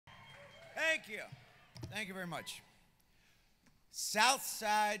Thank you. Thank you very much.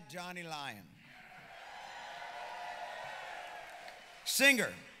 Southside Johnny Lyon. Singer,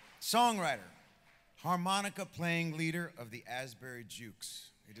 songwriter, harmonica playing leader of the Asbury Jukes.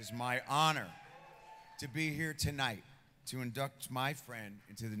 It is my honor to be here tonight to induct my friend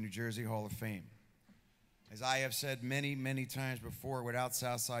into the New Jersey Hall of Fame. As I have said many, many times before, without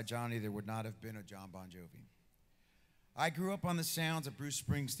Southside Johnny, there would not have been a John Bon Jovi. I grew up on the sounds of Bruce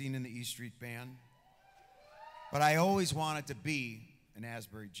Springsteen and the E Street Band, but I always wanted to be an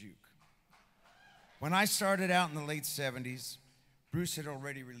Asbury Juke. When I started out in the late 70s, Bruce had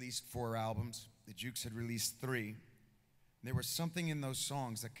already released 4 albums. The Jukes had released 3. And there was something in those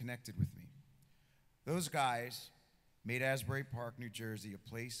songs that connected with me. Those guys made Asbury Park, New Jersey, a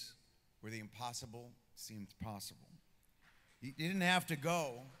place where the impossible seemed possible. You didn't have to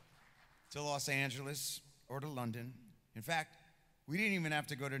go to Los Angeles or to London. In fact, we didn't even have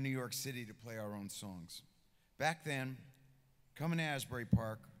to go to New York City to play our own songs. Back then, coming to Asbury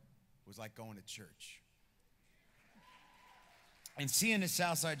Park was like going to church. And seeing the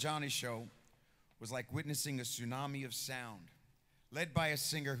Southside Johnny show was like witnessing a tsunami of sound, led by a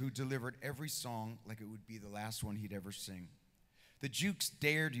singer who delivered every song like it would be the last one he'd ever sing. The Jukes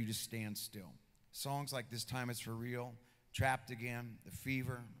dared you to stand still. Songs like This Time It's For Real, Trapped Again, The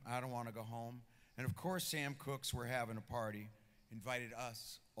Fever, I Don't Want to Go Home, and of course Sam Cooke's We're Having a Party invited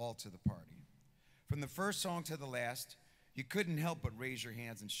us all to the party. From the first song to the last, you couldn't help but raise your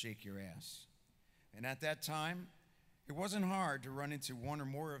hands and shake your ass. And at that time, it wasn't hard to run into one or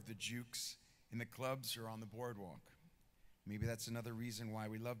more of the Jukes in the clubs or on the boardwalk. Maybe that's another reason why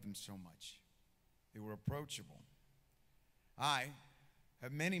we loved them so much. They were approachable. I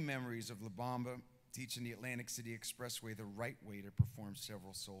have many memories of La Bamba teaching the Atlantic City Expressway the right way to perform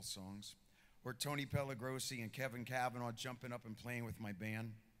several soul songs, or Tony Pellegrossi and Kevin Cavanaugh jumping up and playing with my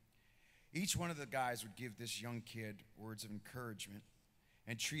band. Each one of the guys would give this young kid words of encouragement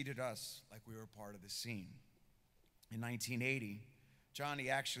and treated us like we were part of the scene. In 1980, Johnny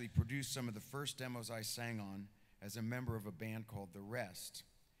actually produced some of the first demos I sang on as a member of a band called The Rest.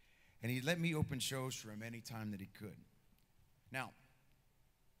 And he let me open shows for him any time that he could. Now,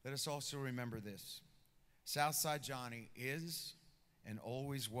 let us also remember this. Southside Johnny is and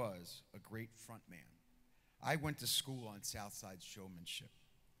always was a great frontman. I went to school on Southside showmanship.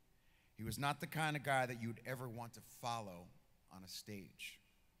 He was not the kind of guy that you'd ever want to follow on a stage.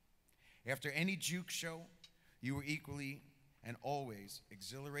 After any Juke show, you were equally and always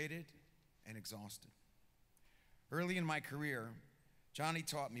exhilarated and exhausted. Early in my career, Johnny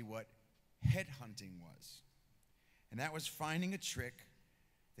taught me what headhunting was. And that was finding a trick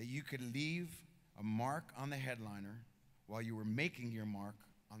that you could leave a mark on the headliner while you were making your mark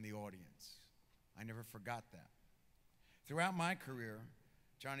on the audience. I never forgot that. Throughout my career,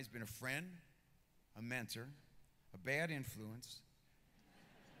 Johnny's been a friend, a mentor, a bad influence,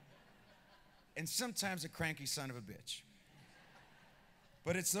 and sometimes a cranky son of a bitch.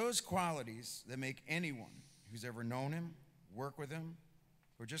 But it's those qualities that make anyone who's ever known him, worked with him,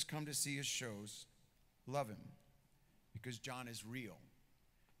 or just come to see his shows love him. Because John is real.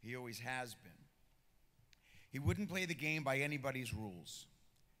 He always has been. He wouldn't play the game by anybody's rules.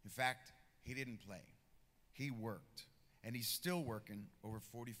 In fact, he didn't play. He worked. And he's still working over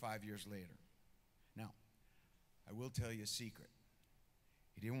 45 years later. Now, I will tell you a secret.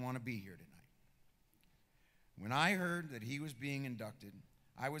 He didn't want to be here tonight. When I heard that he was being inducted,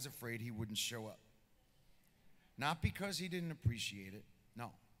 I was afraid he wouldn't show up. Not because he didn't appreciate it,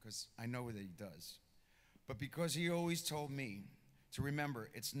 no, because I know that he does, but because he always told me to remember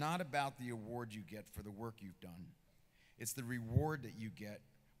it's not about the award you get for the work you've done. It's the reward that you get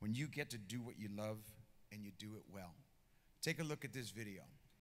when you get to do what you love and you do it well. Take a look at this video.